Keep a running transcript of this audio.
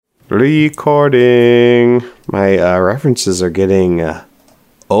Recording. My references are getting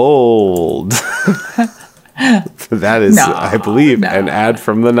old. That is, no, I believe, an ad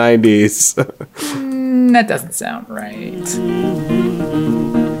from the 90s. That doesn't sound right.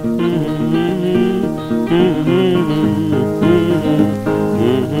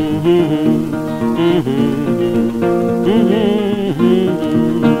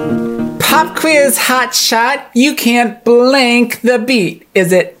 Pop quiz hot shot. You can't blank the beat.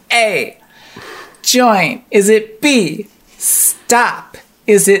 Is it A, join? Is it B, stop?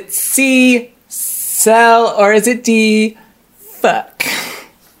 Is it C, sell? Or is it D, fuck?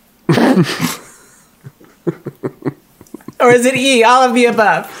 Or is it E, all of the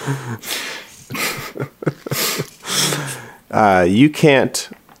above? You can't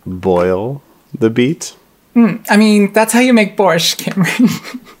boil the beet. I mean, that's how you make borscht, Cameron.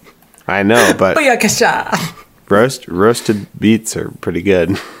 I know, but Booyakasha. Roasted beets are pretty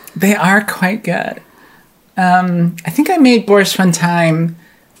good. They are quite good. I think I made borscht one time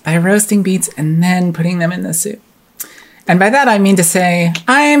by roasting beets and then putting them in the soup. And by that, I mean to say,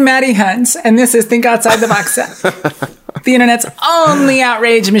 I'm Maddie Hunt, and this is Think Outside the Box Set, the internet's only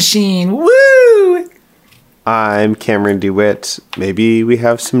outrage machine. Woo! I'm Cameron DeWitt. Maybe we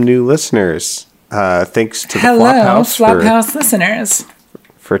have some new listeners. Thanks to the Flophouse listeners.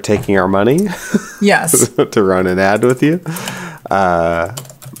 For taking our money. Yes. To run an ad with you.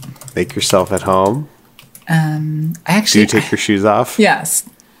 Make yourself at home. Do you take your shoes off? Yes.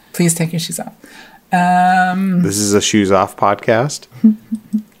 Please take your shoes off. This is a shoes off podcast. What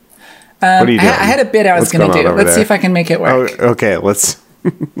are you doing? I had a bit I was going to do. Let's see if I can make it work. Oh, okay, let's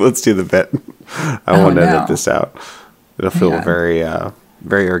do the bit. I want to edit this out. It'll feel very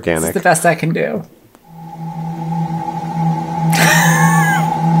organic. It's the best I can do.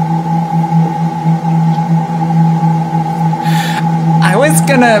 I was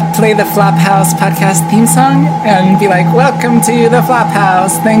gonna play the Flophouse podcast theme song and be like, welcome to the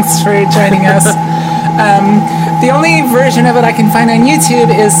Flophouse. Thanks for joining us. The only version of it I can find on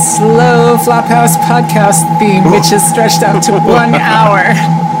YouTube is slow Flophouse podcast theme, which is stretched out to 1 hour.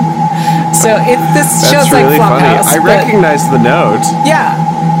 So this shows really like Flophouse. I recognize the note. Yeah,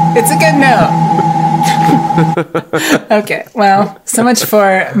 it's a good note. Okay, well, so much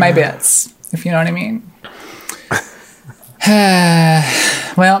for my bits, if you know what I mean.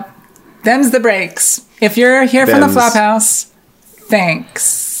 Well, them's the breaks. If you're here from the Flophouse,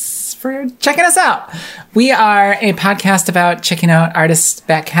 thanks for checking us out. We are a podcast about checking out artists'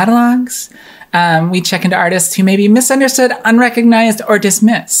 back catalogs. We check into artists who may be misunderstood, unrecognized, or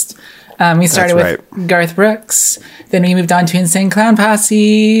dismissed. We started with Garth Brooks. Then we moved on to Insane Clown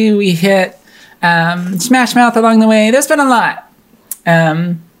Posse. We hit Smash Mouth along the way. There's been a lot.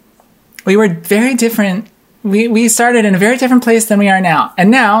 We were very different. We started in a very different place than we are now. And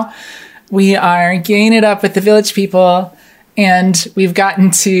now we are getting it up with the Village People, and we've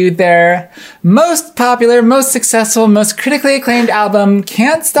gotten to their most popular, most successful, most critically acclaimed album,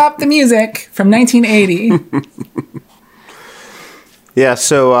 Can't Stop the Music, from 1980. Yeah,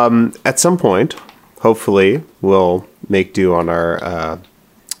 so at some point, hopefully, we'll make do on our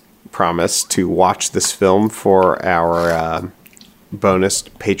promise to watch this film for our bonus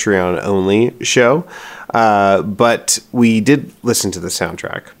Patreon-only show. But we did listen to the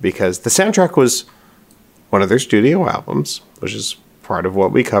soundtrack because the soundtrack was one of their studio albums, which is part of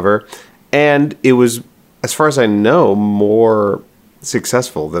what we cover. And it was, as far as I know, more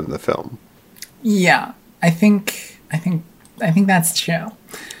successful than the film. Yeah, I think that's true.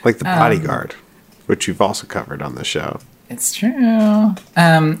 Like The Bodyguard, which you've also covered on the show. It's true.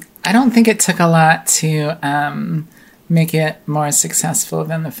 I don't think it took a lot to make it more successful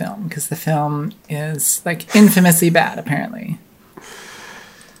than the film, because the film is like infamously bad, apparently.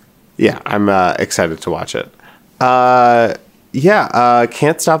 Yeah, I'm excited to watch it. Can't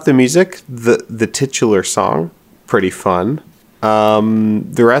Stop the Music, the titular song, pretty fun.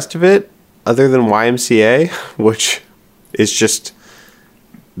 The rest of it, other than YMCA, which is just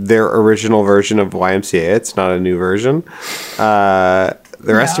their original version of YMCA, it's not a new version. The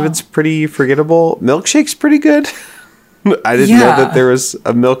rest of it's pretty forgettable. Milkshake's pretty good. I didn't know that there was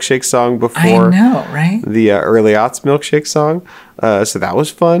a Milkshake song before. I know, right? The early aughts Milkshake song. So that was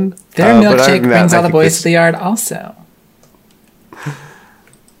fun. Their Milkshake brings all the boys to the yard also.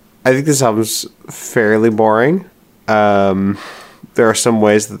 I think this album's fairly boring. There are some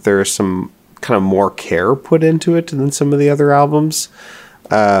ways that there is some kind of more care put into it than some of the other albums.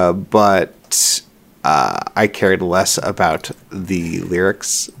 But I cared less about the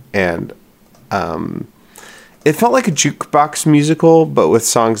lyrics, and it felt like a jukebox musical, but with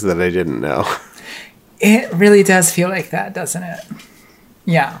songs that I didn't know. It really does feel like that, doesn't it?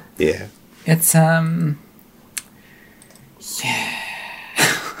 Yeah. Yeah. It's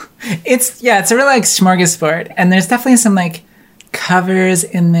it's a real like smorgasbord, and there's definitely some like covers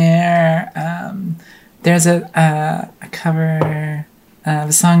in there. There's a cover of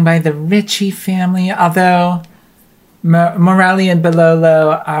a song by the Ritchie family, although Morali and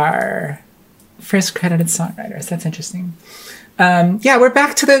Bololo are first credited songwriters. That's interesting. We're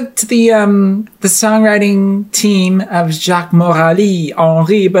back to the songwriting team of Jacques Morali,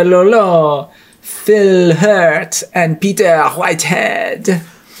 Henri Bololo, Phil Hurt, and Peter Whitehead.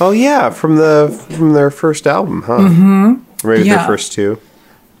 Oh yeah, from their first album, huh? Mm-hmm. Maybe their first two.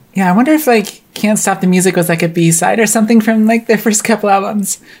 Yeah, I wonder if like Can't Stop the Music was like a B-side or something from like their first couple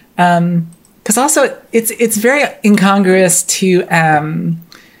albums. Because also it's very incongruous to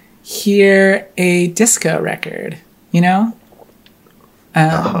hear a disco record, you know?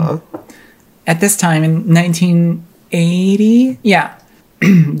 At this time in 1980, yeah.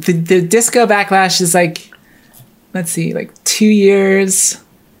 the disco backlash is like, let's see, like 2 years.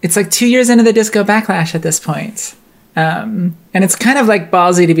 It's like 2 years into the disco backlash at this point. And it's kind of like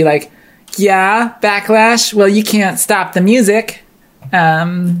ballsy to be like, yeah, backlash. Well, you can't stop the music.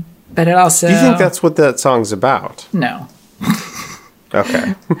 But it also... Do you think that's what that song's about? No.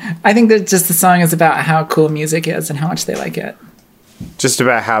 Okay. I think that just the song is about how cool music is and how much they like it. Just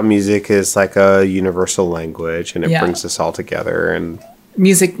about how music is like a universal language and it brings us all together. And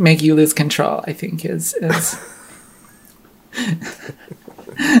music make you lose control, I think, is...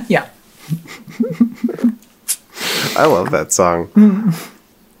 Yeah. I love that song.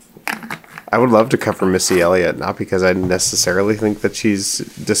 I would love to cover Missy Elliott, not because I necessarily think that she's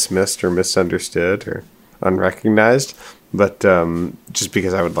dismissed or misunderstood or unrecognized, but just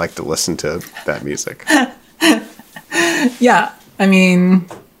because I would like to listen to that music. Yeah, I mean,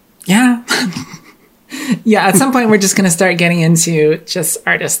 yeah. Yeah, at some point we're just going to start getting into just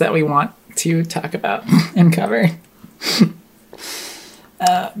artists that we want to talk about and cover.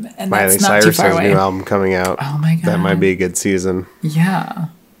 And Miley that's not Cyrus too far has away. a new album coming out. Oh my god. That might be a good season. Yeah.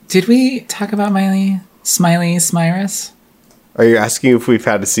 Did we talk about Miley Smyrus? Are you asking if we've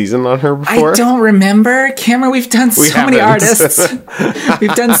had a season on her before? I don't remember. Cameron, we've done so many artists.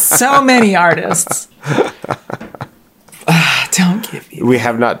 We've done so many artists. Don't give me. We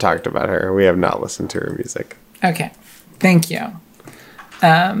have not talked about her. We have not listened to her music. Okay. Thank you.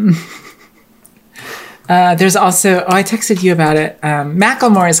 There's also, I texted you about it.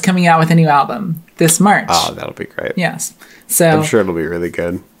 Macklemore is coming out with a new album this March. Oh, that'll be great. Yes. So I'm sure it'll be really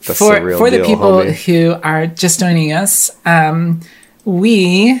good. That's for the real the deal, people homie. who are just joining us,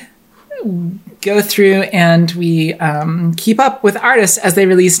 we go through and we keep up with artists as they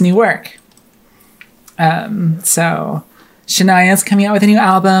release new work. So Shania's coming out with a new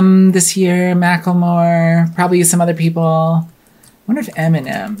album this year. Macklemore, probably some other people. I wonder if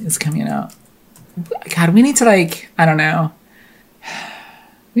Eminem is coming out. God, we need to I don't know.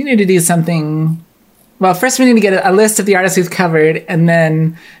 We need to do something. Well, first we need to get a list of the artists we've covered and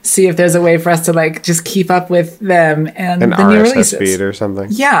then see if there's a way for us to just keep up with them and the new RSS releases. feed or something.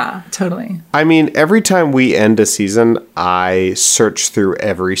 Yeah, totally. I mean, every time we end a season, I search through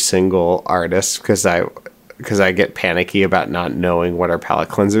every single artist because I get panicky about not knowing what our palate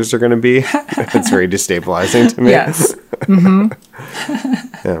cleansers are going to be. It's very destabilizing to me. Yes.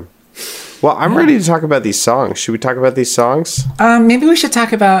 Mm-hmm. Yeah. Well, I'm ready to talk about these songs. Should we talk about these songs? Maybe we should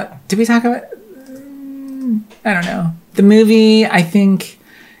talk about... Did we talk about... I don't know. The movie, I think,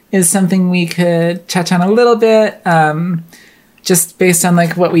 is something we could touch on a little bit. Just based on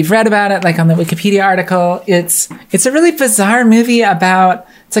what we've read about it, on the Wikipedia article. It's a really bizarre movie about...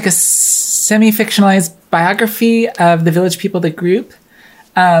 It's like a semi-fictionalized biography of the Village People, the group.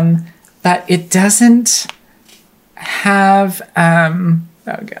 But it doesn't have...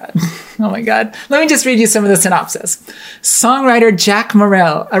 Oh, God. Oh, my God. Let me just read you some of the synopsis. Songwriter Jack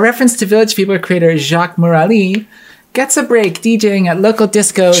Morel, a reference to Village People creator Jacques Morali, gets a break DJing at local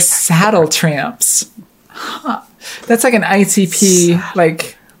disco Saddle Tramps. Huh. That's like an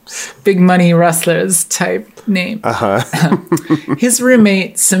ICP, Big Money Rustlers type name. Uh-huh. His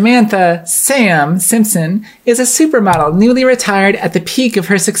roommate, Samantha Sam Simpson, is a supermodel, newly retired at the peak of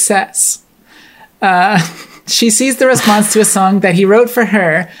her success. She sees the response to a song that he wrote for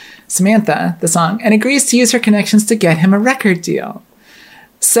her, Samantha, the song, and agrees to use her connections to get him a record deal.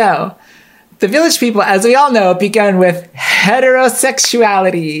 So, the Village People, as we all know, began with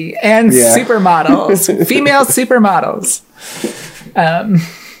heterosexuality and supermodels, female supermodels.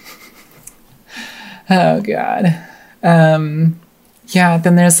 Oh, God.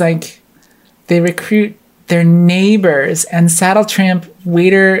 Then there's they recruit their neighbors and Saddle Tramp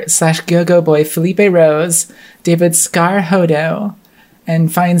waiter / go-go boy Felipe Rose, David Scarhodo,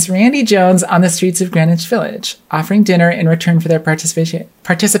 and finds Randy Jones on the streets of Greenwich Village, offering dinner in return for their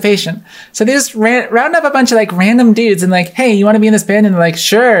participation. So they just round up a bunch of like random dudes and like, hey, you want to be in this band? And they're like,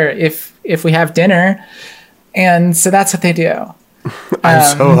 sure, if we have dinner. And so that's what they do.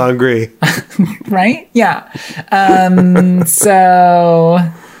 I'm so hungry. Right? Yeah. So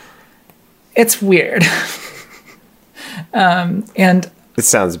it's weird. And it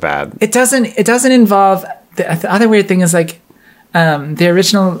sounds bad. It doesn't involve the other weird thing is like the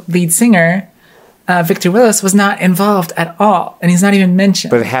original lead singer, Victor Willis, was not involved at all, and he's not even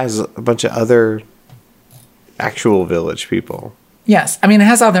mentioned. But it has a bunch of other actual Village people. Yes, I mean it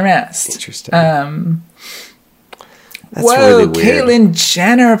has all the rest. Interesting. That's really weird. Caitlyn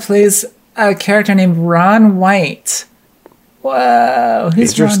Jenner plays a character named Ron White. Whoa,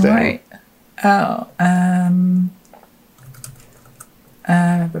 who's Ron White? Oh,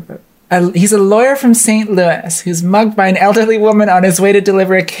 he's a lawyer from St. Louis who's mugged by an elderly woman on his way to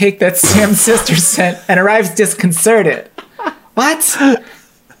deliver a cake that Sam's sister sent and arrives disconcerted. What? Ron,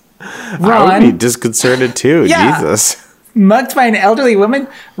 I would be disconcerted too. Yeah. Jesus. Mugged by an elderly woman,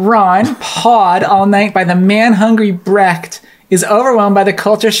 Ron, pawed all night by the man-hungry Brecht, is overwhelmed by the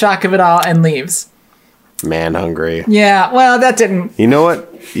culture shock of it all and leaves. Man-hungry. Yeah, well, that didn't... You know what?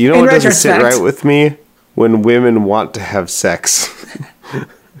 You know what doesn't sit right with me? When women want to have sex.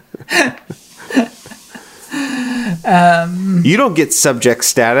 You don't get subject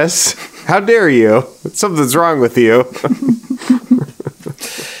status. How dare you? Something's wrong with you.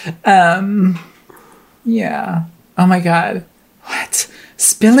 Yeah. Oh my God. What?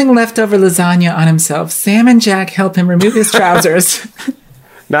 Spilling leftover lasagna on himself, Sam and Jack help him remove his trousers.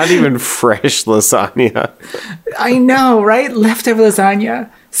 Not even fresh lasagna. I know, right? Leftover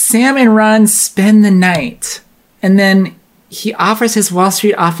lasagna. Sam and Ron spend the night, and then he offers his Wall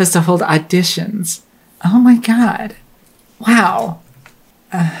Street office to hold auditions. Oh my God. Wow.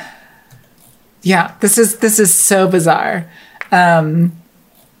 Yeah, this is so bizarre.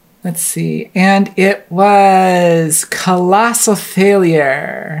 Let's see. And it was colossal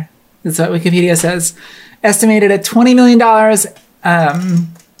failure. That's what Wikipedia says. Estimated at $20 million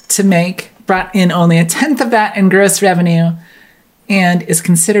to make. Brought in only a tenth of that in gross revenue. And is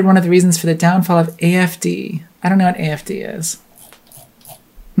considered one of the reasons for the downfall of AFD. I don't know what AFD is.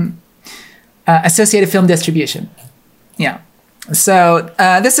 Associated Film Distribution. Yeah. So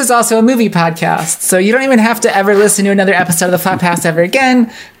this is also a movie podcast. So you don't even have to ever listen to another episode of the Flophouse ever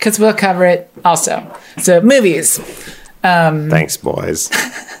again, because we'll cover it also. So movies. Thanks, boys.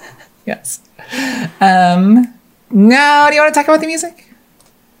 Yes. Now, do you want to talk about the music?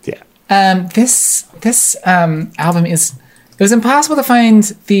 Yeah. This album is... It was impossible to find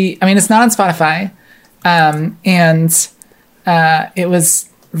the... I mean, it's not on Spotify. And it was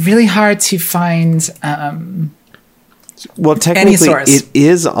really hard to find... well, technically, it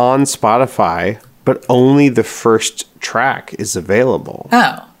is on Spotify, but only the first track is available.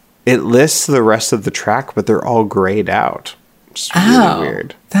 Oh. It lists the rest of the track, but they're all grayed out. It's really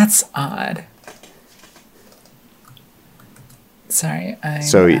weird. That's odd. Sorry.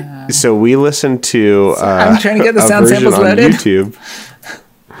 So we listened to I'm trying to get the sound samples loaded. YouTube.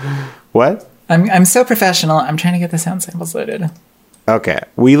 What? I'm so professional. I'm trying to get the sound samples loaded. Okay.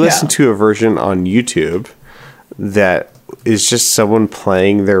 We listened to a version on YouTube that is just someone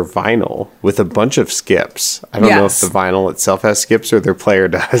playing their vinyl with a bunch of skips. I don't know if the vinyl itself has skips or their player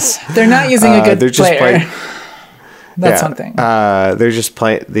does. They're not using a good they're just player. That's one thing. They're just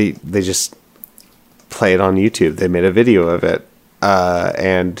playing. They just play it on YouTube. They made a video of it,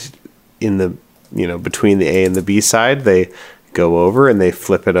 and in the between the A and the B side, they go over and they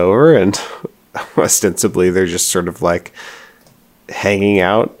flip it over, and ostensibly they're just sort of like hanging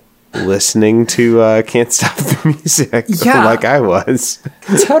out, listening to Can't Stop the Music, like I was.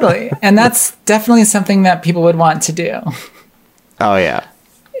 Totally. And that's definitely something that people would want to do. Oh, yeah.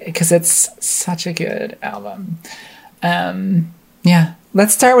 Because it's such a good album. Yeah.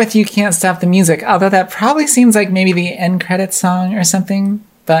 Let's start with You Can't Stop the Music, although that probably seems like maybe the end credits song or something.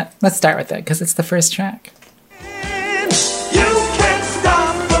 But let's start with it, because it's the first track.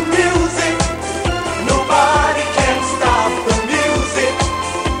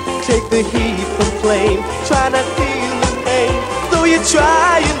 Take the heat from flame, try not feel the pain, though you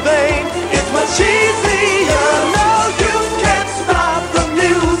try in vain, it's much easier. No, you can't stop the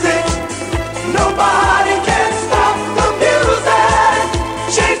music, nobody can stop the music,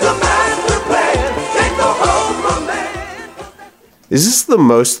 change the master plan, take the whole from man. Is this the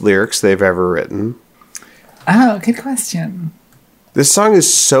most lyrics they've ever written? Oh, good question. This song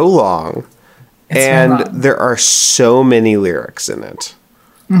is so long, and there are so many lyrics in it.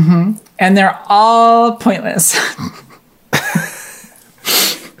 Mm-hmm. And they're all pointless.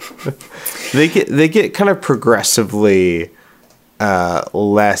 They get kind of progressively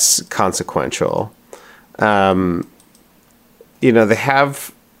less consequential. They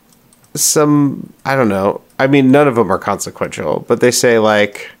have some, I don't know. I mean, none of them are consequential, but they say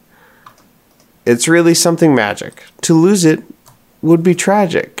like, it's really something magic. To lose it would be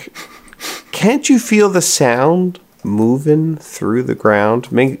tragic. Can't you feel the sound moving through the ground?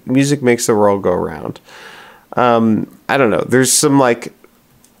 Music makes the world go round. I don't know. There's some like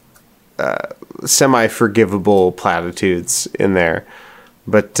semi-forgivable platitudes in there.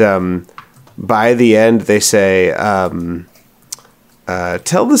 But by the end, they say, tell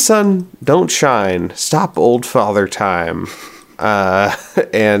the sun, don't shine. Stop old father time.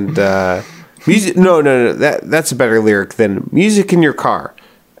 And music. No. That's a better lyric than music in your car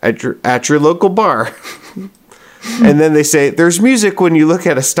at your local bar. And then they say, there's music when you look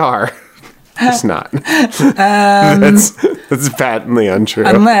at a star. It's not. That's patently untrue.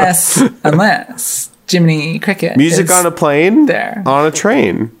 Unless Jiminy Cricket. Music on a plane, there. On a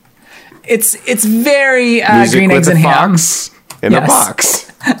train. It's very music Green with Eggs a and Ham. fox in a box.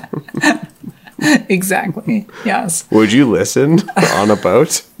 Exactly. Yes. Would you listen on a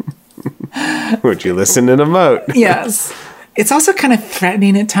boat? Would you listen in a moat? Yes. It's also kind of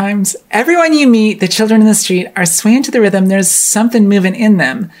threatening at times. Everyone you meet, the children in the street, are swaying to the rhythm. There's something moving in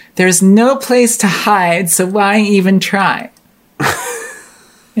them. There's no place to hide, so why even try?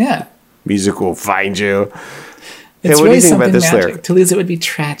 Yeah. Music will find you. It's what do really you think something about this magic. lyric? To lose it would be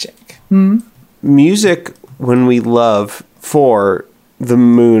tragic. Music when we love for the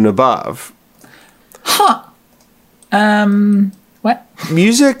moon above. Huh. What?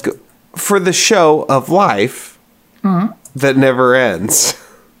 Music for the show of life that never ends.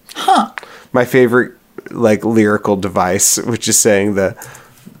 Huh. My favorite like lyrical device, which is saying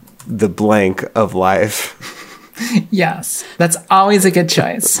the blank of life. Yes. That's always a good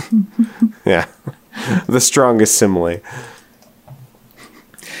choice. Yeah. The strongest simile.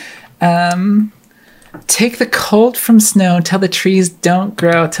 Take the cold from snow, tell the trees don't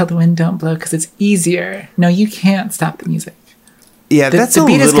grow, tell the wind don't blow, because it's easier. No, you can't stop the music. Yeah, that's the a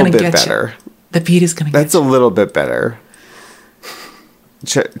beat is little gonna bit get better. You. The beat is going to get That's a little bit better.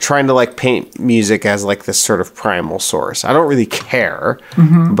 Trying to like paint music as like this sort of primal source. I don't really care,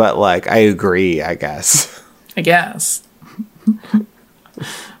 but like I agree, I guess. I guess.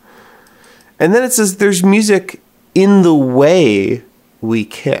 And then it says there's music in the way we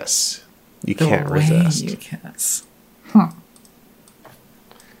kiss. You can't resist. You kiss.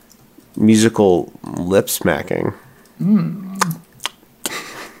 Musical lip smacking.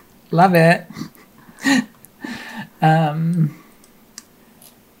 Love it.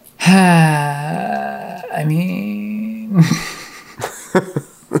 I mean,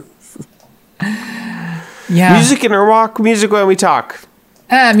 yeah. Music in our walk, music when we talk.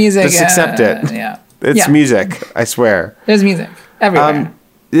 Music. Just accept it. Yeah. It's music, I swear. There's music everywhere.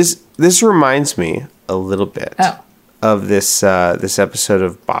 This reminds me a little bit of this episode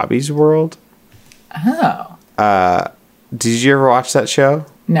of Bobby's World. Oh. Did you ever watch that show?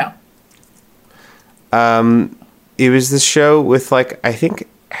 No. It was this show with like I think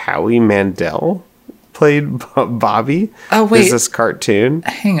Howie Mandel played Bobby. Oh wait, there's this cartoon.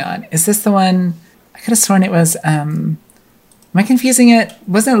 Hang on, is this the one? I could have sworn it was. Am I confusing it?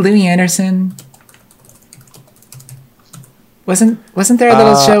 Wasn't it Louis Anderson? Wasn't there a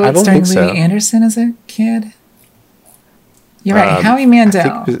little show starring Louis Anderson as a kid? You're right, Howie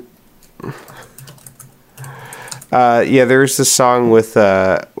Mandel. Yeah, there's this song with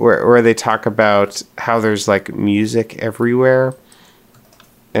where they talk about how there's like music everywhere,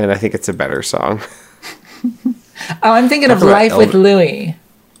 and I think it's a better song. Oh, I'm thinking of Life with Louie.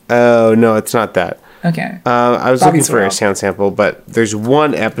 Oh no, it's not that. Okay. I was Bobby's looking for World. a sound sample, but there's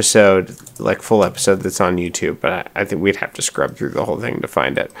one episode, like full episode, that's on YouTube. But I think we'd have to scrub through the whole thing to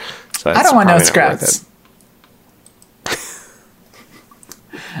find it. So I don't want no probably not worth scrubs.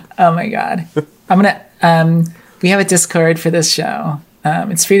 Oh my god. I'm gonna. We have a Discord for this show.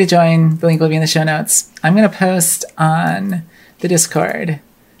 It's free to join. The link will be in the show notes. I'm gonna post on the Discord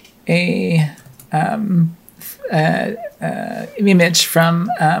a image from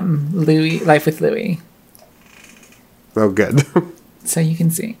Louis, Life with Louie. Oh, good. So you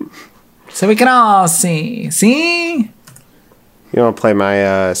can see. So we can all see. See? You want to play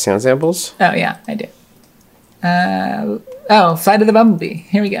my sound samples? Oh, yeah, I do. Flight of the Bumblebee.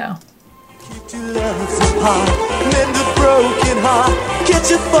 Here we go. Keep your love apart, mend a broken heart,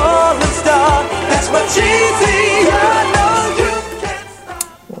 catch a falling star. That's what cheesy. I know you can't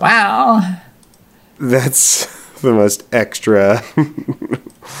stop. Wow. That's the most extra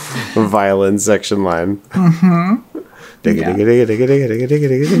violin section line. It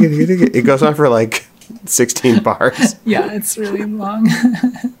goes on for like 16 bars. Yeah, it's really long.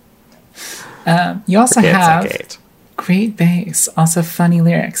 You also Okay, it's have like 8. great bass, also funny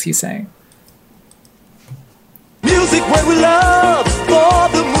lyrics, you say. Music where we love, for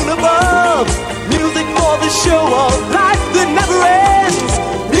the moon above. Music for the show of life that never ends.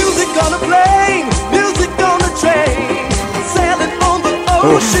 Music on a plane, music on a train. Sailing on the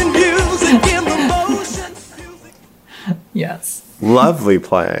ocean, music in the motion. Yes. Lovely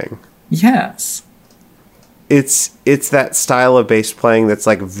playing. Yes. It's that style of bass playing that's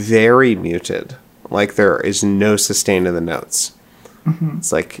like very muted. Like there is no sustain in the notes.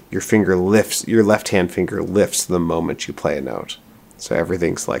 It's like your left hand finger lifts the moment you play a note. So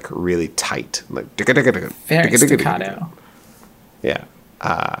everything's like really tight. Like Very staccato. Yeah.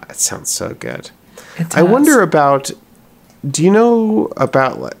 It sounds so good. It does. I wonder about, do you know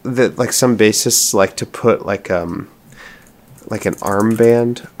about that like some bassists like to put like an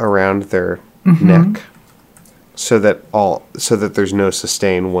armband around their neck so that there's no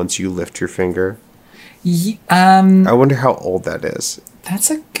sustain once you lift your finger? I wonder how old that is. That's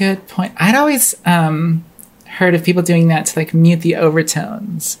a good point. I'd always heard of people doing that to like mute the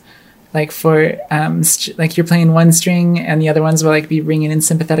overtones, like for like you're playing one string and the other ones will like be ringing in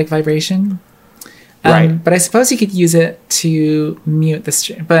sympathetic vibration. Right. But I suppose you could use it to mute the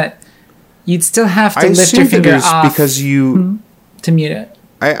string, but you'd still have to lift your assumed finger it was off because you. to mute it.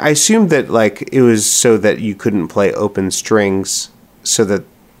 I assumed that like it was so that you couldn't play open strings, so that.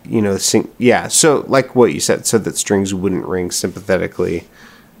 So like what you said, so that strings wouldn't ring sympathetically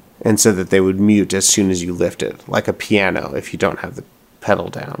and so that they would mute as soon as you lift it, like a piano if you don't have the pedal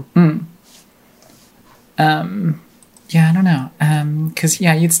down. Yeah, I don't know. Because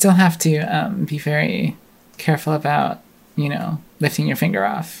you'd still have to be very careful about, lifting your finger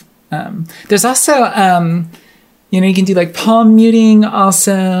off. There's also, you can do like palm muting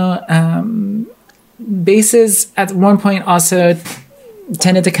also. Basses at one point also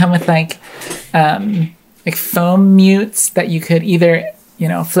tended to come with like foam mutes that you could either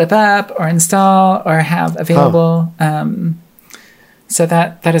flip up or install or have available. So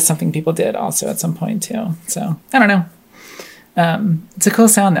that is something people did also at some point too. So I don't know. It's a cool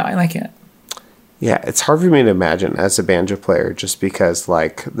sound though. I like it. Yeah, it's hard for me to imagine as a banjo player just because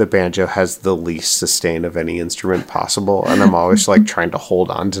like the banjo has the least sustain of any instrument possible, and I'm always like trying to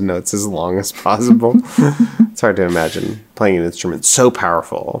hold on to notes as long as possible. It's hard to imagine playing an instrument so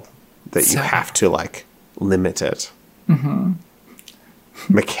powerful that you have to like limit it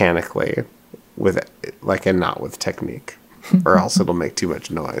mechanically with like and not with technique, or else it'll make too much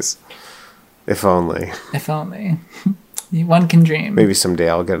noise. If only. If only. One can dream. Maybe someday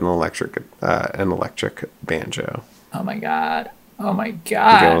I'll get an electric banjo. Oh my god. Get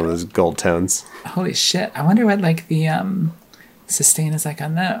one of those gold tones. Holy shit. I wonder what like the sustain is like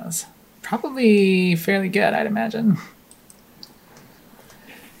on those. Probably fairly good, I'd imagine.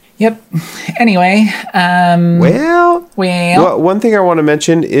 Yep. Anyway. Well, one thing I want to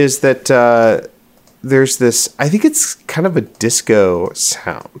mention is that there's this, I think it's kind of a disco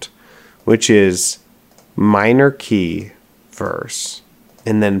sound, which is minor key verse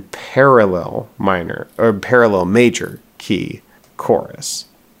and then parallel major key chorus,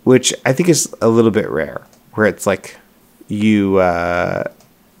 which I think is a little bit rare, where it's like you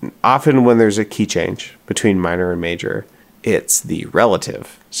often when there's a key change between minor and major, it's the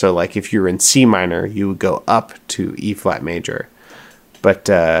relative. So like if you're in C minor, you would go up to E flat major, but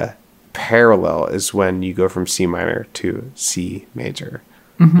parallel is when you go from C minor to C major,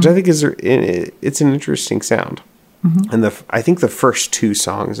 which I think it's an interesting sound. And I think the first 2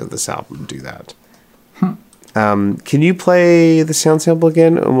 songs of this album do that. Can you play the sound sample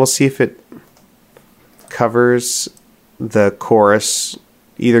again, and we'll see if it covers the chorus,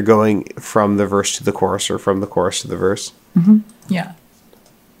 either going from the verse to the chorus or from the chorus to the verse? Yeah.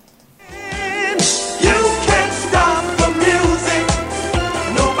 You can't stop the music.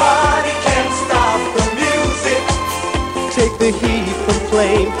 Nobody can stop the music. Take the heat from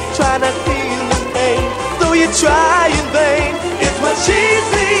flame. Try not feel the pain. Though you try in vain, it's much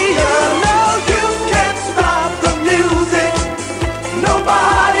easier. No, you can't stop the music.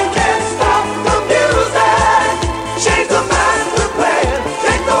 Nobody can stop the music. Change the master plan.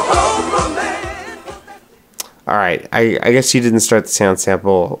 Take the whole from man. All right. I guess you didn't start the sound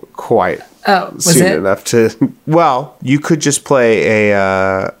sample quite was soon it? enough to... Well, you could just play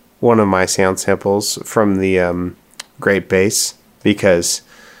one of my sound samples from the Great Bass, because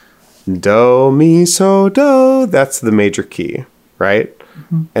do, mi, so, do, that's the major key, right?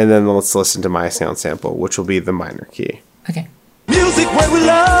 And then let's listen to my sound sample, which will be the minor key. Okay. Music where we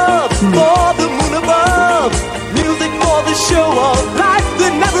love, for the moon above. Music for the show of life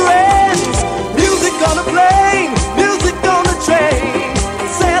that never ends. Music on a plane, music on a train,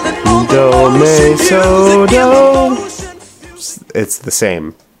 sailing on the ocean, music in the ocean. It's the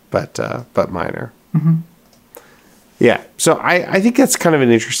same, but minor. Yeah, so I think that's kind of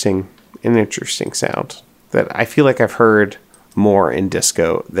an interesting sound that I feel like I've heard more in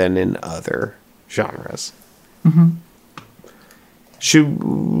disco than in other genres.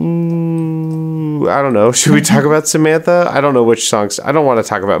 I don't know. Should we talk about Samantha? I don't know which songs. I don't want to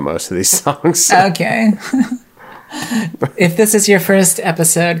talk about most of these songs. Okay. If this is your first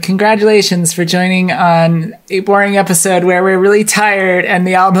episode, congratulations for joining on a boring episode where we're really tired and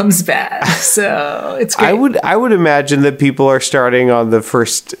the album's bad. So it's great. I would imagine that people are starting on the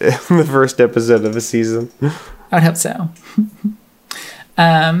first episode of the season. I would hope so.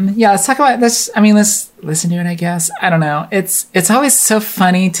 Yeah, let's talk about this. I mean, let's listen to it, I guess. I don't know. It's always so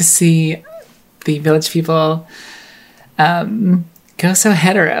funny to see the Village People go so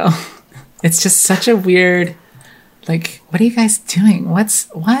hetero. It's just such a weird, like, what are you guys doing? What?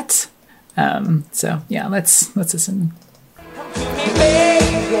 So yeah, let's listen.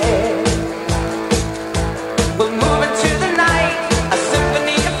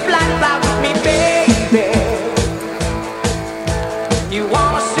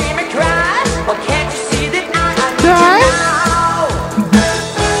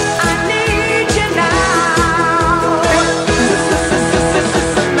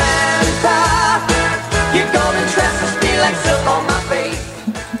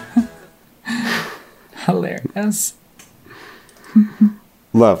 Hilarious.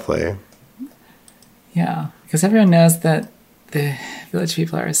 Lovely. Yeah, because everyone knows that the Village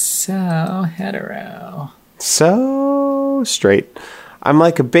People are so hetero. So straight. I'm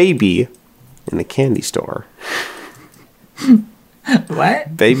like a baby in a candy store.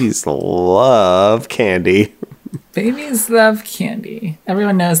 What? Babies love candy. Babies love candy.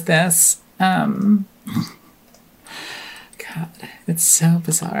 Everyone knows this. God, it's so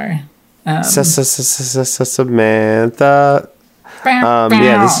bizarre. Samantha.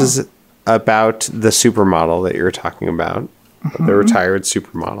 Yeah, this is about the supermodel that you're talking about. The retired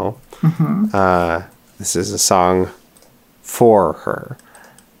supermodel. This is a song for her.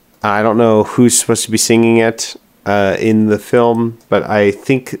 I don't know who's supposed to be singing it in the film, but I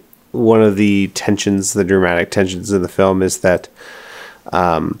think one of the tensions, the dramatic tensions in the film is that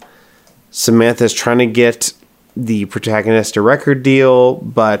Samantha's trying to get the protagonist a record deal,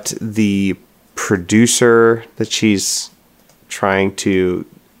 but the producer that she's trying to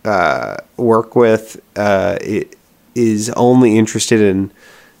work with is only interested in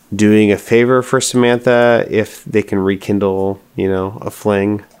doing a favor for Samantha if they can rekindle, a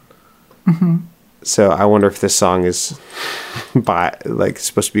fling. So I wonder if this song is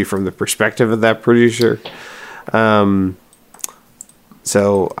supposed to be from the perspective of that producer.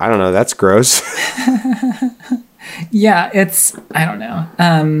 So I don't know. That's gross. Yeah, I don't know.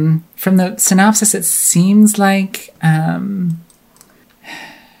 From the synopsis, it seems like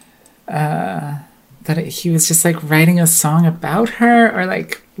that he was just like writing a song about her or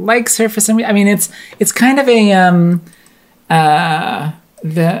likes her for some reason. I mean, it's kind of a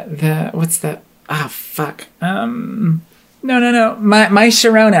what's the fuck no my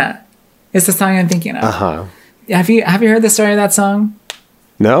Sharona is the song I'm thinking of. Have you heard the story of that song?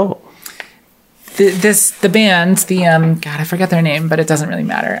 No. The band, God, I forget their name, but it doesn't really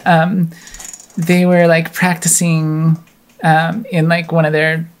matter. They were like practicing in like one of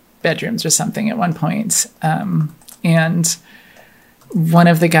their bedrooms or something at one point. And one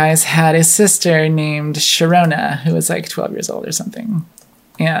of the guys had a sister named Sharona who was like 12 years old or something.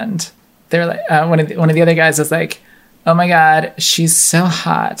 And they're like, one of the other guys was like, oh my God, she's so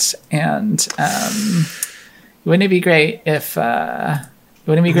hot. And wouldn't it be great if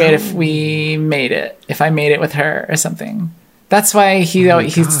we made it, if I made it with her or something. That's why he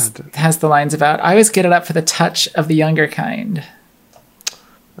has the lines about, I always get it up for the touch of the younger kind.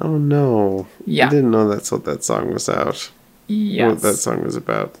 Oh no. Yeah. I didn't know that's what that song was out. Yes. What that song was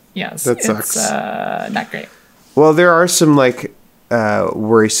about. Yes. That sucks. It's not great. Well, there are some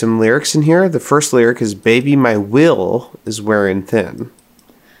worrisome lyrics in here. The first lyric is, baby, my will is wearing thin.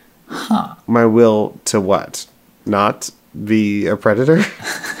 Huh. My will to what? Not be a predator?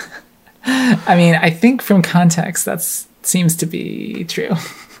 I mean, I think from context, that seems to be true.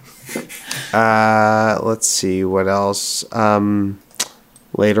 Let's see what else.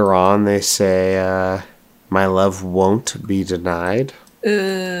 Later on, they say, my love won't be denied.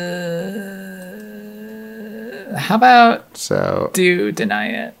 How about do deny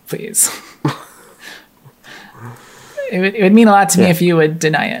it, please? It would mean a lot to me if you would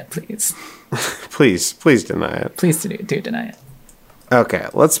deny it, please. Please deny it. Please do deny it. Okay,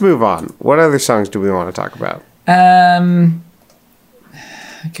 let's move on. What other songs do we want to talk about?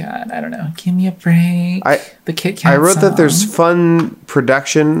 God, I don't know. Give me a break. The Kit Kat I wrote song. that there's fun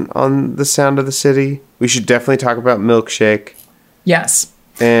production on The Sound of the City. We should definitely talk about Milkshake. Yes.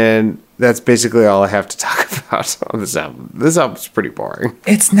 And that's basically all I have to talk about on this album. This album's pretty boring.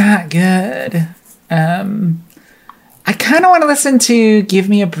 It's not good. I kind of want to listen to Give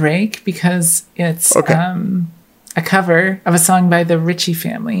Me a Break because it's a cover of a song by the Ritchie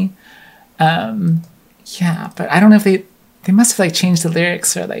Family. Yeah, but I don't know if they must have like changed the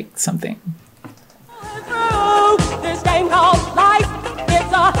lyrics or like something. This game called life,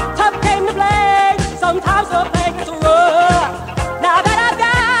 it's a tough game to play. Sometimes the play gets rough. Now that I've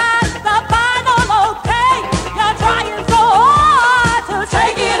got the final okay, you're trying so hard to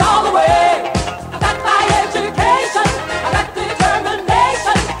take it all away. I got my education, I got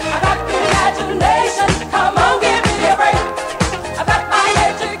determination, I got imagination. Come on, give me a break. I got my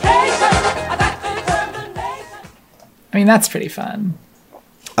education, I got determination. I mean, that's pretty fun.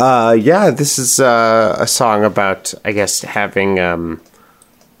 Yeah, this is a song about, I guess, having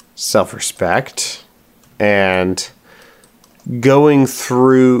self-respect and going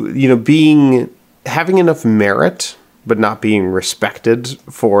through, having enough merit, but not being respected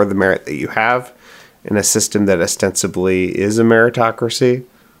for the merit that you have in a system that ostensibly is a meritocracy.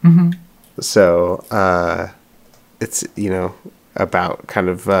 Mm-hmm. So it's, about kind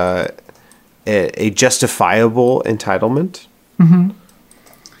of a justifiable entitlement. Mm-hmm.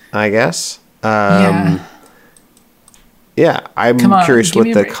 I guess. Yeah, I'm curious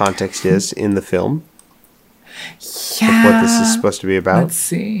what the context is in the film. Yeah, what this is supposed to be about. Let's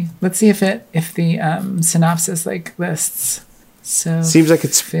see if the synopsis like lists. So seems like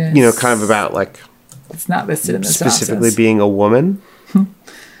it's kind of about like it's not listed in the specifically synopsis. Being a woman.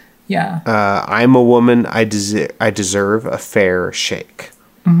 Yeah. I'm a woman. I deserve a fair shake.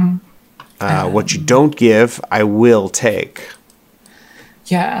 Mm-hmm. What you don't give, I will take.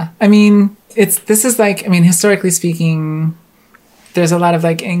 Yeah, I mean, historically speaking, there's a lot of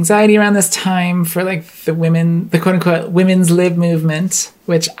like anxiety around this time for like the quote unquote women's lib movement,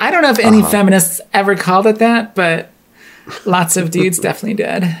 which I don't know if any feminists ever called it that, but lots of dudes definitely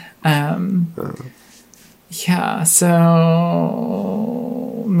did. Yeah, so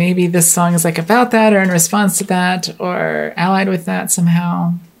maybe this song is like about that or in response to that or allied with that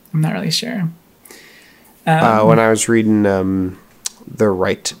somehow. I'm not really sure. When I was reading The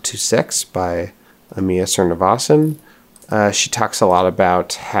Right to Sex by Amia Srinivasan, she talks a lot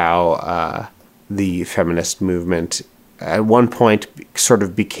about how the feminist movement at one point sort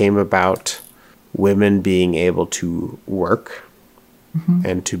of became about women being able to work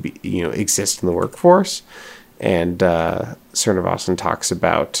and to be, exist in the workforce. And Srinivasan talks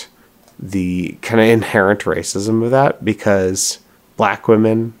about the kind of inherent racism of that because Black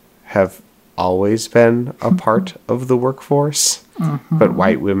women have always been a part of the workforce, but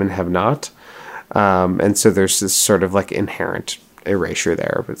white women have not. And so there's this sort of like inherent erasure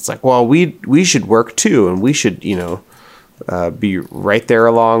there. But it's like, well, we should work too, and we should, be right there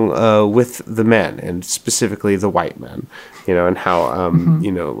along with the men, and specifically the white men, and how,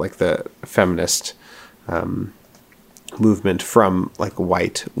 like the feminist movement from like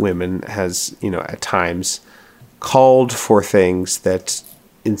white women has, at times called for things that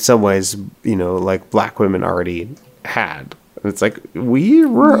in some ways, like Black women already had. And it's like, we've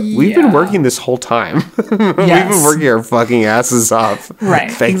been working this whole time. We've been working our fucking asses off.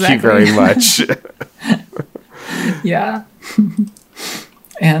 Right. Thank you very much. Yeah.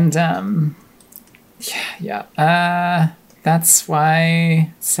 And, that's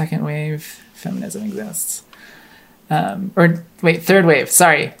why second wave feminism exists. Third wave.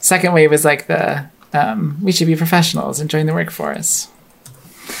 Sorry. Second wave is like the, we should be professionals and join the workforce.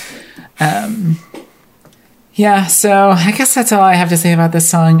 Yeah, so I guess that's all I have to say about this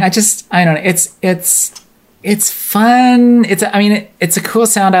song. I don't know. It's fun. It's a cool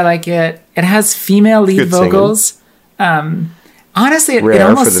sound. I like it. It has female lead vocals. Honestly, it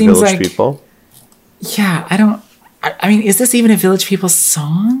almost seems like people. Yeah, is this even a Village People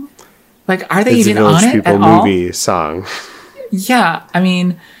song? Like, are they even on it at all? Movie song. Yeah,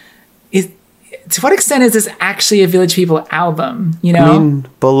 to what extent is this actually a Village People album?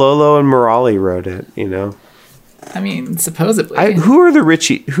 Bololo and Morali wrote it. Supposedly. Who's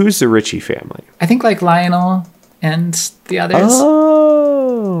the Ritchie family? I think like Lionel and the others.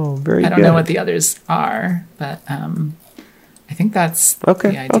 Oh, very good. I don't know what the others are, but I think that's the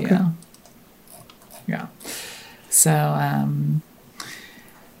idea. Okay. Yeah. So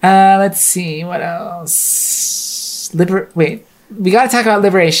let's see what else. We got to talk about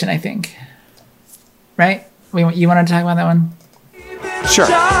Liberation, I think. right? You wanted to talk about that one? Sure.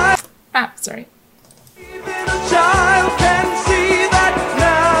 Sorry. Even a child can see that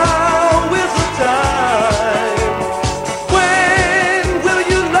now is the time. When will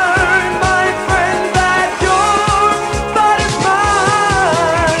you learn, my friend, that your body's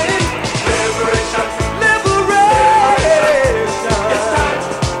mine? Liberation, liberation. It's time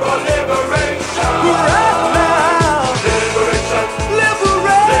for liberation. Right now. Liberation,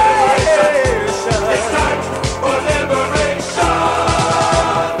 liberation. It's time for liberation.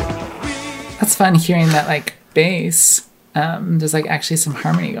 That's fun hearing that like bass. There's like actually some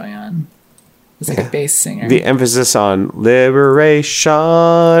harmony going on. There's like a bass singer. The emphasis on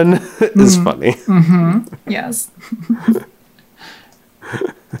liberation is funny. Yes.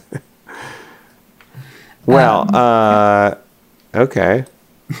 Well, okay.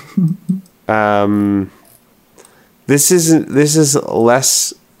 This is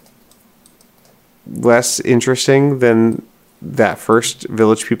less interesting than that first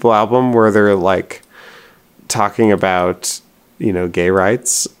Village People album where they're like talking about, you know, gay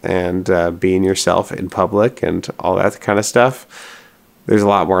rights and being yourself in public and all that kind of stuff. There's a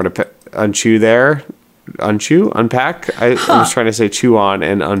lot more to unpack. I was trying to say chew on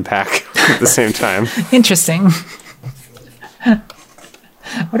and unpack at the same time. Interesting.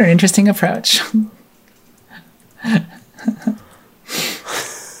 What an interesting approach.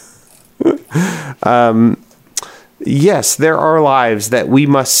 Yes, there are lives that we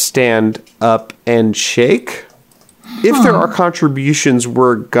must stand up and shake. If there are contributions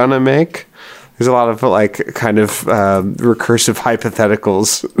we're gonna make, there's a lot of like kind of recursive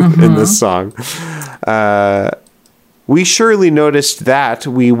hypotheticals in this song. We surely noticed that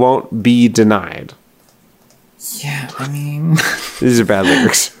we won't be denied. Yeah, I mean... These are bad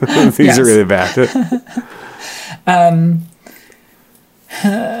lyrics. These are really bad.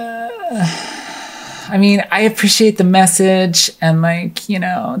 I mean, I appreciate the message and like, you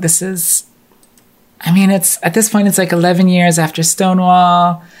know, this is... I mean, it's at this point, it's like 11 years after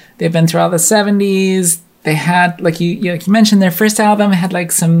Stonewall. They've been through all the 70s. They had, like you mentioned, their first album had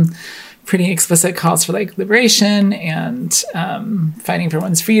like some pretty explicit calls for like liberation and fighting for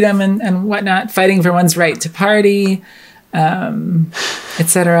one's freedom and whatnot, fighting for one's right to party,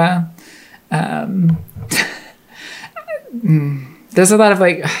 etc. There's a lot of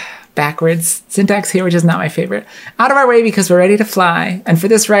like backwards syntax here, which is not my favorite. Out of our way because we're ready to fly, and for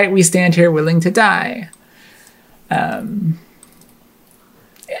this right we stand here willing to die. And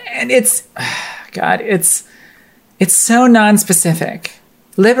it's, God, it's so non-specific.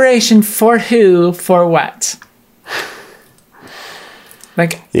 Liberation for who, for what?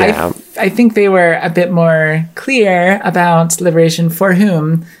 Like, yeah. I think they were a bit more clear about liberation for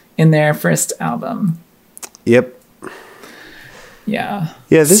whom in their first album. Yep. Yeah.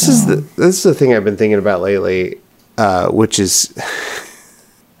 Yeah, this is the thing I've been thinking about lately, which is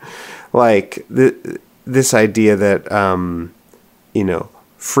like this idea that you know,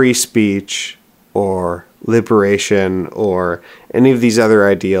 free speech or liberation or any of these other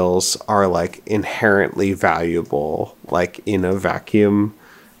ideals are like inherently valuable, like in a vacuum.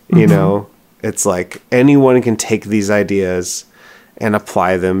 You know, it's like anyone can take these ideas and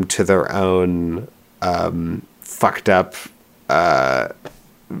apply them to their own fucked up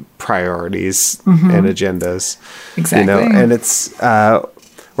priorities and agendas. Exactly. You know, and it's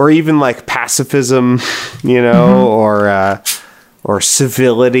or even like pacifism, you know, or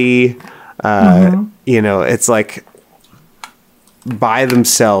civility. You know, it's like by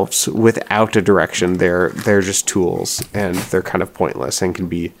themselves without a direction, they're just tools and they're kind of pointless and can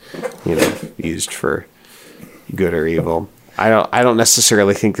be, you know, used for good or evil. I don't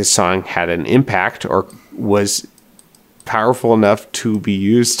necessarily think this song had an impact or was powerful enough to be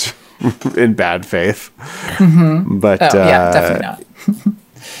used in bad faith. But yeah, definitely not.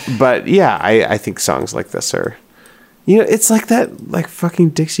 But yeah, I think songs like this are, you know, it's like that like fucking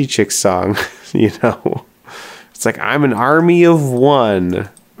Dixie Chicks song, you know. It's like, I'm an army of one.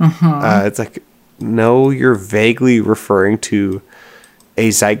 It's like, no, you're vaguely referring to a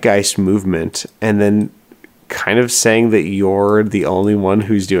zeitgeist movement and then kind of saying that you're the only one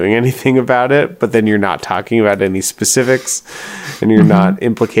who's doing anything about it, but then you're not talking about any specifics and you're not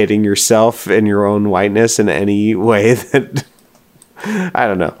implicating yourself and your own whiteness in any way that I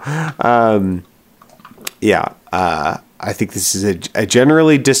don't know. I think this is a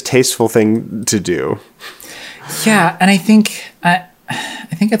generally distasteful thing to do. Yeah, and I think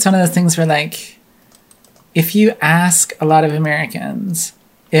it's one of those things where, like, if you ask a lot of Americans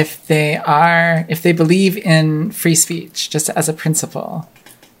if they believe in free speech just as a principle,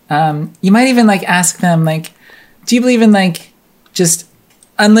 you might even like ask them, like, do you believe in like just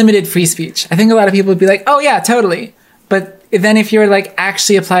unlimited free speech, I think a lot of people would be like, oh yeah, totally. But then if you were like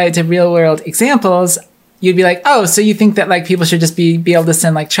actually apply it to real world examples, you'd be like, oh, so you think that like people should just be able to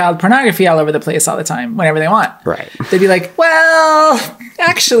send like child pornography all over the place all the time whenever they want. Right. They'd be like, well,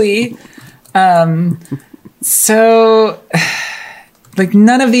 actually, so like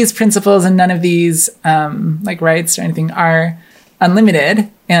none of these principles and none of these like rights or anything are unlimited,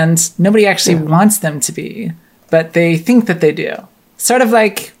 and nobody actually wants them to be, but they think that they do. Sort of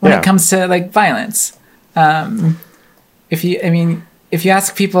like when it comes to like violence. If you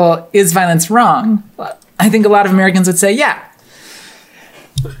ask people, is violence wrong? I think a lot of Americans would say, yeah.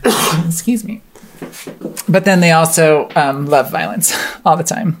 Excuse me. But then they also love violence all the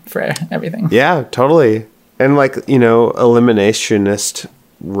time for everything. Yeah, totally. And like, eliminationist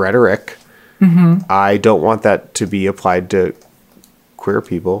rhetoric, I don't want that to be applied to queer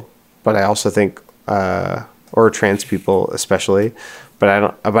people, but I also think, or trans people especially,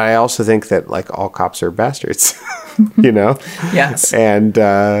 but I also think that like all cops are bastards, Yes. And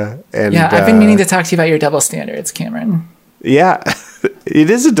I've been meaning to talk to you about your double standards, Cameron. Yeah, it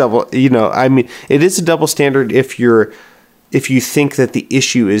is a double, it is a double standard if you think that the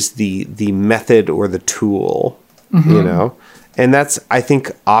issue is the method or the tool, and that's, I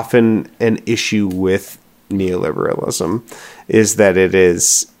think, often an issue with neoliberalism, is that it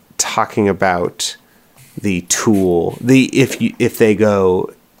is talking about the tool, if they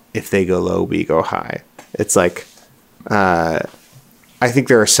go low, we go high. It's like, I think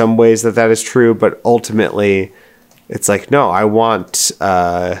there are some ways that is true, but ultimately it's like, no, I want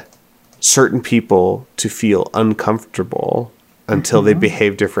certain people to feel uncomfortable until they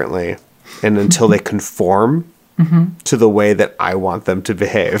behave differently and until they conform to the way that I want them to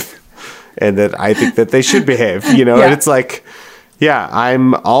behave and that I think that they should behave, and it's like, yeah,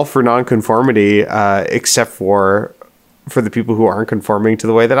 I'm all for nonconformity, except for the people who aren't conforming to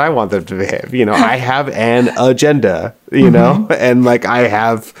the way that I want them to behave. I have an agenda, and like I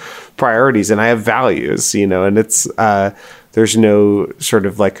have priorities and I have values, and it's, there's no sort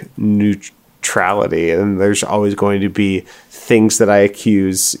of like neutrality, and there's always going to be things that I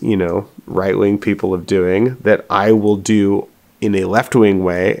accuse, right-wing people of doing that I will do in a left-wing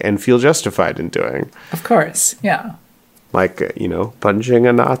way and feel justified in doing. Of course. Yeah. Like, punching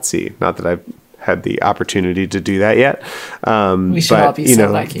a Nazi. Not that I've had the opportunity to do that yet. We should all be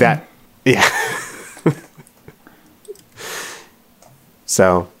so lucky. Yeah.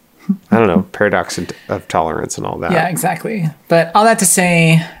 So, I don't know, paradox of tolerance and all that. Yeah, exactly. But all that to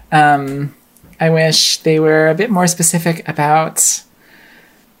say, I wish they were a bit more specific about,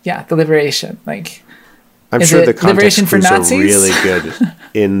 the liberation. Like, I'm sure the context for Nazis? Are really good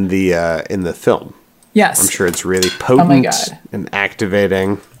in the film. Yes. I'm sure it's really potent and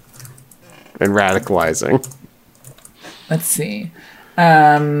activating and radicalizing. Let's see.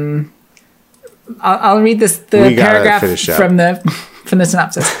 I'll read the paragraph from the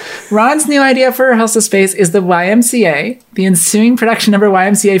synopsis. Ron's new idea for Rehearsal Space is the YMCA. The ensuing production number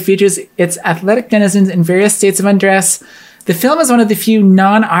YMCA features its athletic denizens in various states of undress. The film is one of the few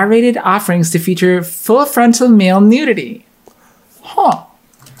non-R-rated offerings to feature full frontal male nudity. Huh.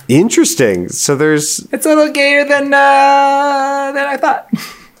 Interesting. So it's a little gayer than I thought.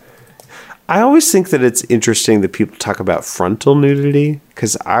 I always think that it's interesting that people talk about frontal nudity,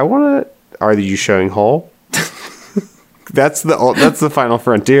 because are you showing whole? That's the final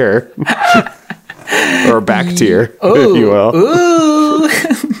frontier, or back tier, if you will. Ooh.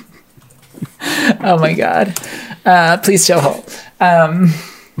 Oh my God! Please show whole. God,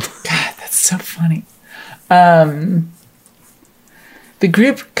 that's so funny. The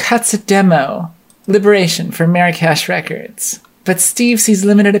group cuts a demo, Liberation, for Marrakesh Records. But Steve sees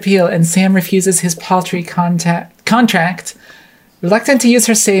limited appeal and Sam refuses his paltry contract. Reluctant to use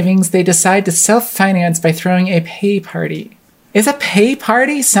her savings, they decide to self-finance by throwing a pay party. Is a pay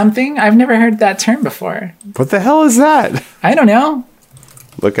party something? I've never heard that term before. What the hell is that? I don't know.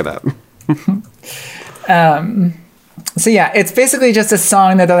 Look it up. So yeah, it's basically just a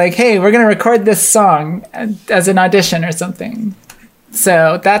song that they're like, hey, we're going to record this song as an audition or something.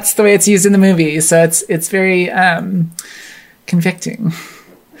 So that's the way it's used in the movie. So it's very convicting.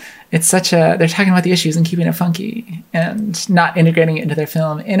 It's they're talking about the issues and keeping it funky and not integrating it into their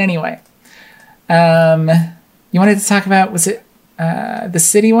film in any way. You wanted to talk about, was it the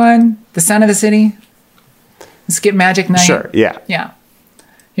city one? The Sound of the City? Skip Magic Night? Sure, yeah. Yeah.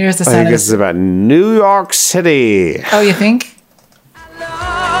 Here's the Sound of the City. I think this is about New York City. Oh, you think?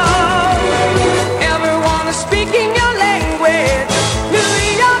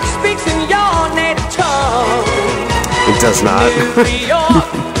 It does not.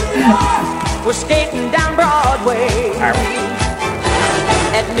 We're skating down Broadway.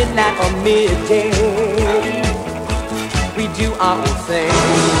 midnight or midday, we do our own thing.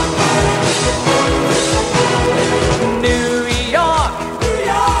 New York,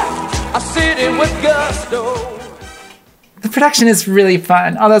 a city with gusto. The production is really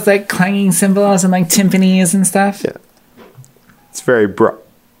fun. All those like clanging cymbals and like timpanis and stuff. Yeah. It's very Broadway.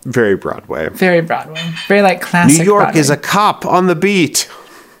 Very Broadway. Very like classic New York Broadway. is a cop on the beat.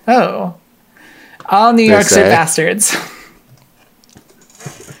 Oh. All New Yorks are bastards.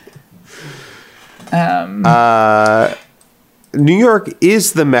 New York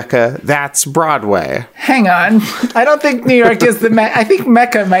is the Mecca. That's Broadway. Hang on. I don't think New York is the Mecca. I think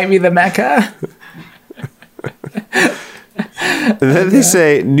Mecca might be the Mecca. And then they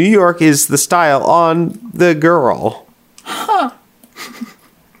say New York is the style on the girl. Huh.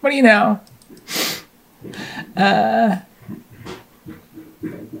 What do you know? Yeah,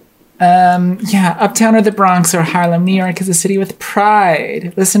 Uptown or the Bronx or Harlem, New York is a city with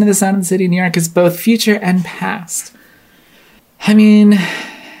pride. Listen to the sound of the city. New York is both future and past. I mean,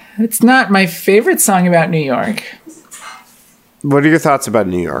 it's not my favorite song about New York. What are your thoughts about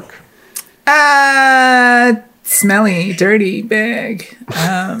New York? Smelly, dirty, big.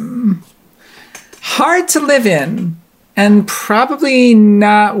 Hard to live in. And probably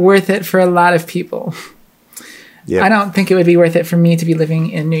not worth it for a lot of people. Yep. I don't think it would be worth it for me to be living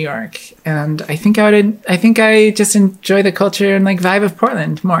in New York. And I think I just enjoy the culture and like vibe of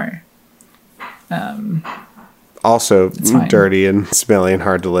Portland more. Also dirty and smelly and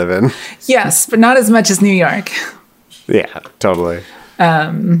hard to live in. Yes, but not as much as New York. Yeah, totally.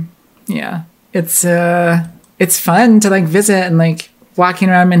 Yeah. It's fun to like visit, and like walking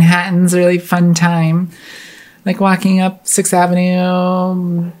around Manhattan's a really fun time. Like walking up 6th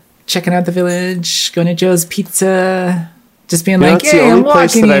Avenue, checking out the Village, going to Joe's Pizza, just being like, it's "Hey, the I'm only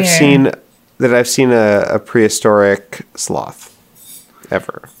place walking that I've seen a prehistoric sloth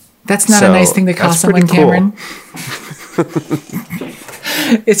ever. That's not So, a nice thing to call that's someone, pretty cool. Cameron.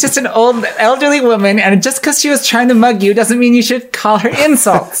 It's just an old elderly woman, and just because she was trying to mug you doesn't mean you should call her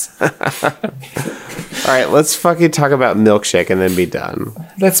insults. All right, let's fucking talk about Milkshake and then be done.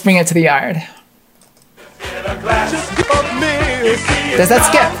 Let's bring it to the yard. Does that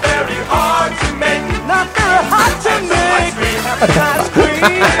skip? Not very hard to make. Ice cream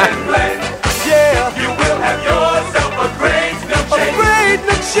and blend. Yeah. You will have yourself a great milkshake. A great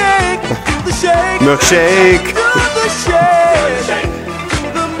milkshake. Do the shake. Milkshake. Do the shake. Do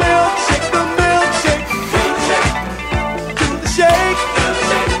the milkshake. The milkshake. Do the shake.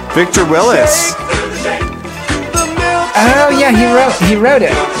 Victor Willis. The milkshake. Oh yeah, he wrote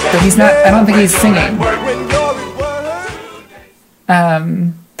it, but he's not. I don't think he's singing. When you're at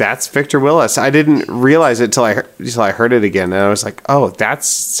work. That's Victor Willis. I didn't realize it till I heard it again, and I was like, "Oh, that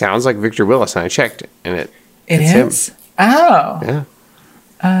sounds like Victor Willis." And I checked, and it's is. him. Oh, Yeah.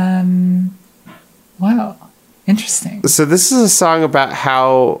 wow, interesting. So this is a song about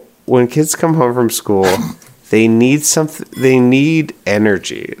how when kids come home from school, they need something. They need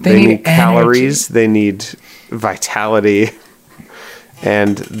energy. They need calories. They need vitality.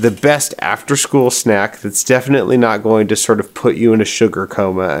 And the best after-school snack that's definitely not going to sort of put you in a sugar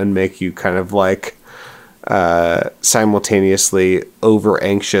coma and make you kind of like simultaneously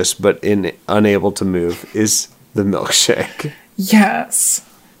over-anxious but unable to move is the milkshake. Yes,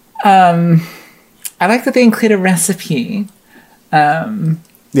 I like that they include a recipe.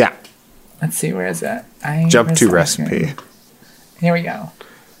 Yeah. Let's see, where is it? Jump to recipe. Here we go.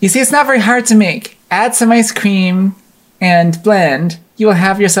 You see, it's not very hard to make. Add some ice cream and blend. You will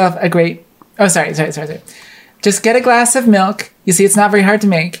have yourself a great... Oh, sorry. Just get a glass of milk. You see, it's not very hard to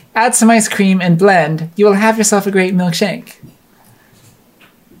make. Add some ice cream and blend. You will have yourself a great milkshake.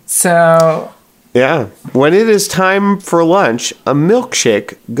 So... Yeah. When it is time for lunch, a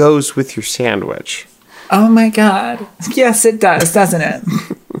milkshake goes with your sandwich. Oh my God. Yes, it does, doesn't it?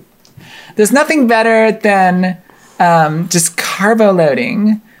 There's nothing better than just carbo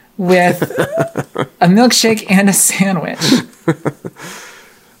loading with a milkshake and a sandwich.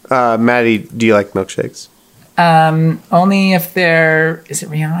 Maddie, do you like milkshakes? Only if they're... Is it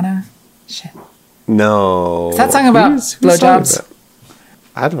Rihanna? Shit. No. Is that song about blowjobs?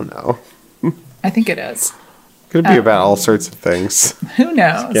 I don't know. I think it is. Could be about all sorts of things. Who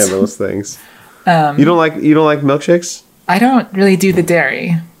knows? Scandalous things. You don't like milkshakes? I don't really do the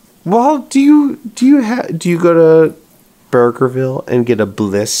dairy. Well, do you go to Burgerville and get a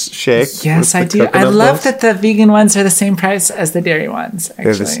Bliss shake? Yes, I with the do. I coconut love bliss? that the vegan ones are the same price as the dairy ones. Actually.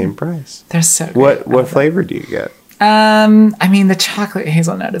 They're the same price. They're so good. What flavor do you get? I mean, the chocolate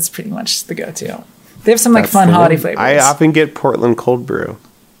hazelnut is pretty much the go-to. They have some like That's fun the holiday one. flavors. I often get Portland cold brew.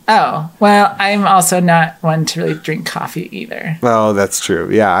 Oh, well, I'm also not one to really drink coffee either. Oh, that's true.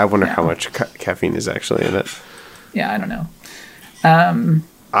 Yeah, I wonder how much caffeine is actually in it. Yeah, I don't know.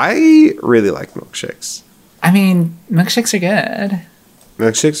 I really like milkshakes. I mean, milkshakes are good.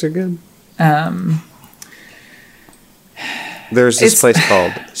 Milkshakes are good. There's this place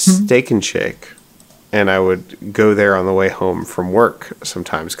called Steak and Shake, and I would go there on the way home from work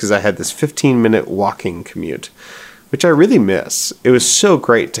sometimes because I had this 15-minute walking commute, which I really miss. It was so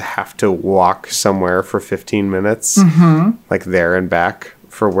great to have to walk somewhere for 15 minutes, like there and back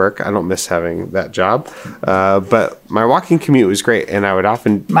for work. I don't miss having that job, but my walking commute was great, and I would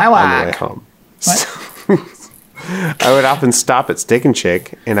often on the way home. I would often stop at Steak and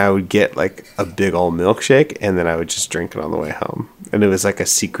Shake, and I would get like a big old milkshake, and then I would just drink it on the way home, and it was like a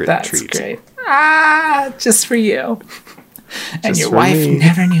secret treat. That's great. Just for you, and your wife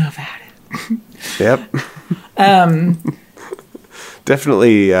never knew about it. Yep.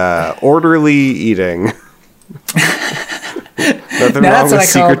 Definitely orderly eating. Nothing wrong with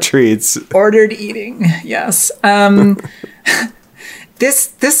secret treats. Ordered eating, yes.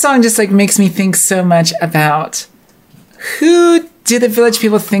 This song just like makes me think so much about who do the Village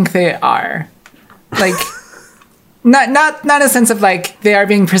People think they are? Like, not in a sense of like they are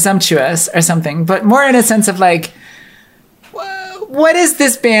being presumptuous or something, but more in a sense of like, what is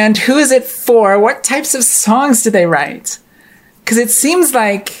this band? Who is it for? What types of songs do they write? Because it seems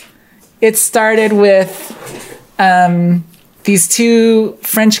like it started with these two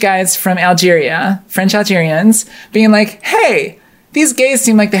French guys from Algeria, French Algerians, being like, hey, these gays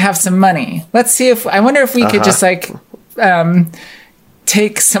seem like they have some money. Let's see if, I wonder if we could just like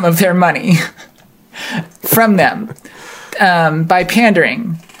take some of their money from them by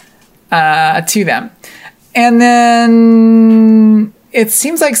pandering to them. And then it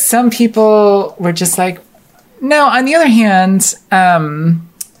seems like some people were just like, no, on the other hand,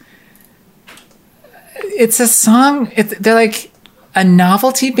 it's a song, they're like a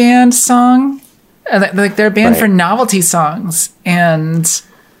novelty band song. Like they're a band for novelty songs. And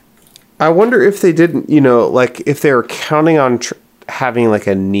I wonder if they didn't, like if they were counting on having like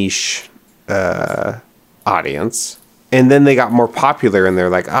a niche audience, and then they got more popular and they're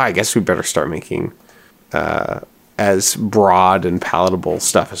like, I guess we better start making as broad and palatable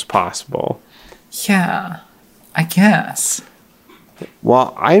stuff as possible. Yeah, I guess.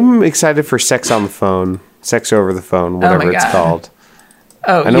 Well, I'm excited for Sex on the Phone, Sex Over the Phone, whatever it's called.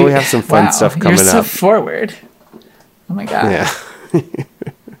 Oh, I know we have some fun stuff coming up. You're so forward. Oh my God. Yeah.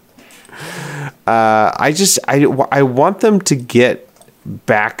 I want them to get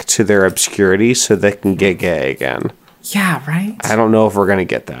back to their obscurity so they can get gay again. Yeah, right? I don't know if we're going to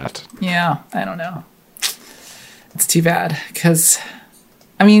get that. Yeah, I don't know. It's too bad because,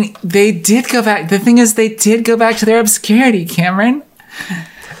 I mean, they did go back. The thing is, they did go back to their obscurity, Cameron.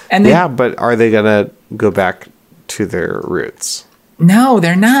 And yeah, but are they going to go back to their roots? No,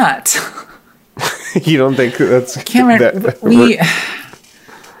 they're not. You don't think that's... Cameron,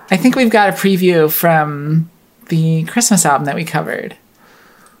 I think we've got a preview from the Christmas album that we covered.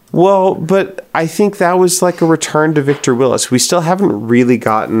 Well, but I think that was like a return to Victor Willis. We still haven't really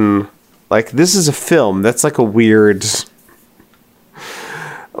gotten... Like, this is a film. That's like a weird...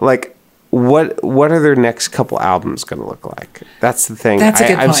 Like, what are their next couple albums going to look like? That's the thing. That's a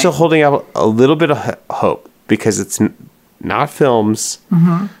good point. I'm still holding out a little bit of hope because it's not films.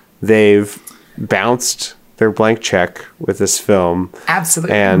 Mm-hmm. They've bounced their blank check with this film.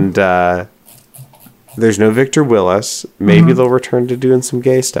 Absolutely. And there's no Victor Willis. Maybe they'll return to doing some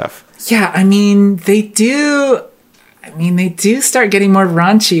gay stuff. Yeah, I mean, they do start getting more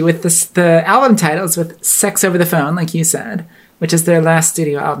raunchy with the album titles with Sex Over the Phone, like you said, which is their last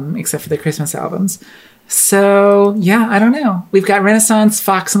studio album, except for the Christmas albums. So, yeah, I don't know. We've got Renaissance,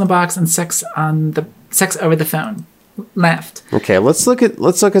 Fox in the Box, and Sex Over the Phone left. Okay, let's look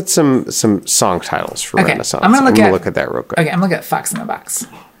at some song titles for Renaissance. I'm gonna look at that real quick. Okay, I'm looking at Fox in the Box.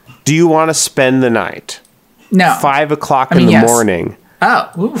 Do you want to spend the night? No. 5 o'clock in the morning. Oh,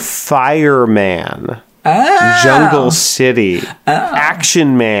 ooh. Fireman. Oh. Jungle City. Oh.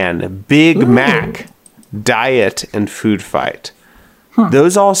 Action Man. Big Mac. Diet and Food Fight.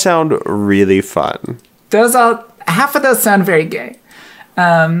 Those all sound really fun. Half of those sound very gay.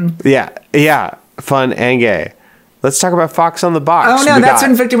 Yeah, fun and gay. Let's talk about Fox on the Box. Oh no, that's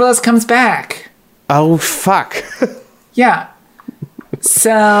when Victor Willis comes back. Oh fuck. Yeah. So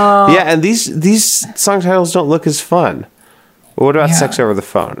yeah, and these song titles don't look as fun. What about Sex Over the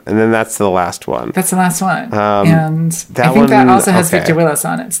Phone? And then that's the last one. That's the last one. And I think that also has Victor Willis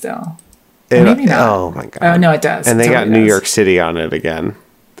on it still. Maybe not. Oh my God. Oh no, it does. And they got New York City on it again.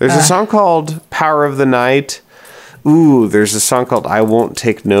 There's a song called Power of the Night. Ooh, there's a song called I Won't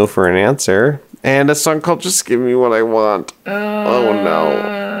Take No for an Answer. And a song called Just Give Me What I Want. Oh,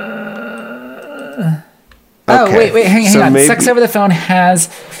 no. Oh, wait, hang on. Sex Over the Phone has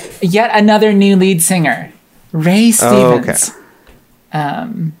yet another new lead singer, Ray Stevens.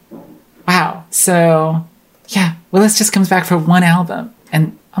 Wow. So, yeah, Willis just comes back for one album.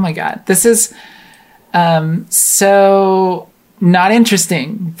 And, oh my God, this is so not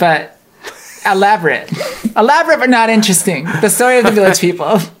interesting, but elaborate. Elaborate, but not interesting. The story of the Village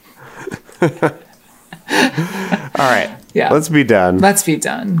People. All right. Yeah. Let's be done. Let's be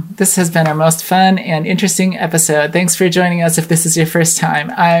done. This has been our most fun and interesting episode. Thanks for joining us if this is your first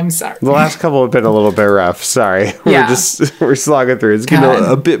time. I'm sorry. The last couple have been a little bit rough. Sorry. Yeah. We're slogging through. It's getting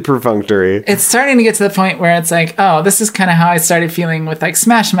a bit perperfunctory. It's starting to get to the point where it's like, oh, this is kind of how I started feeling with like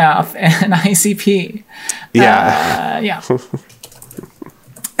Smash Mouth and ICP. Yeah. Yeah.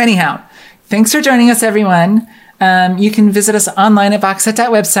 Anyhow, thanks for joining us, everyone. You can visit us online at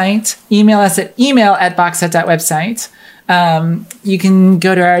boxset.website. Email us at email@boxset.website. You can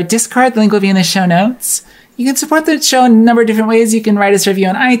go to our Discord. The link will be in the show notes. You can support the show in a number of different ways. You can write us a review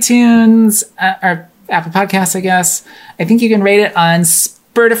on iTunes or Apple Podcasts, I guess. I think you can rate it on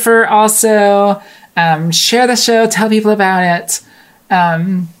Spotify also. Share the show. Tell people about it.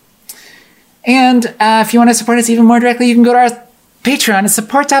 And if you want to support us even more directly, you can go to our Patreon is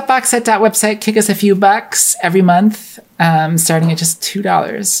support.boxset.website. Kick us a few bucks every month, starting at just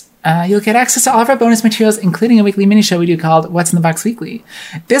 $2. You'll get access to all of our bonus materials, including a weekly mini show we do called What's in the Box Weekly.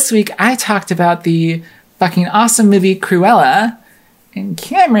 This week, I talked about the fucking awesome movie Cruella, and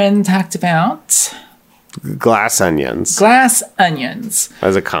Cameron talked about Glass onions. Glass onions.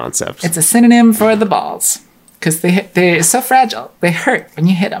 As a concept. It's a synonym for the balls. Because they're so fragile. They hurt when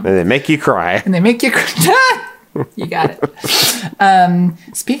you hit them. And they make you cry. And they make you cry. You got it.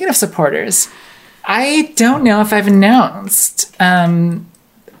 Speaking of supporters, I don't know if I've announced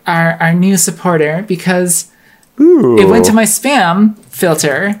our new supporter because it went to my spam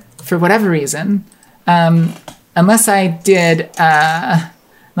filter for whatever reason. Unless I did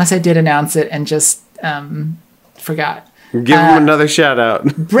announce it and just forgot. Give him another shout out.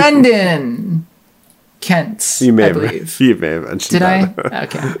 Brendan Kent, you may I believe. You may have mentioned Did that. I?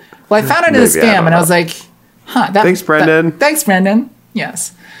 Okay. Well, I found it in the spam and I was like, huh. Thanks, Brendan. Thanks, Brendan.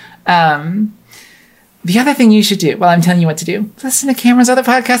 Yes. The other thing you should do, while I'm telling you what to do, listen to Cameron's other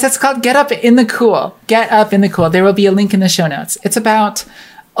podcast. It's called Get Up in the Cool. Get Up in the Cool. There will be a link in the show notes. It's about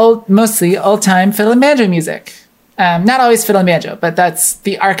mostly old-time fiddle and banjo music. Not always fiddle and banjo, but that's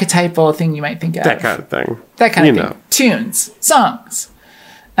the archetypal thing you might think of. That kind of thing. That kind of thing. Tunes, songs.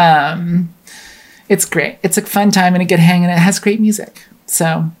 It's great. It's a fun time and a good hang, and it has great music.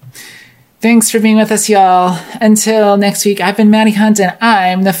 So thanks for being with us, y'all. Until next week, I've been Maddie Hunt, and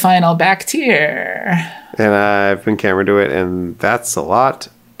I'm the final back tier. And I've been Cameron DeWitt, and that's a lot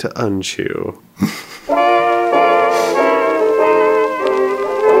to unchew.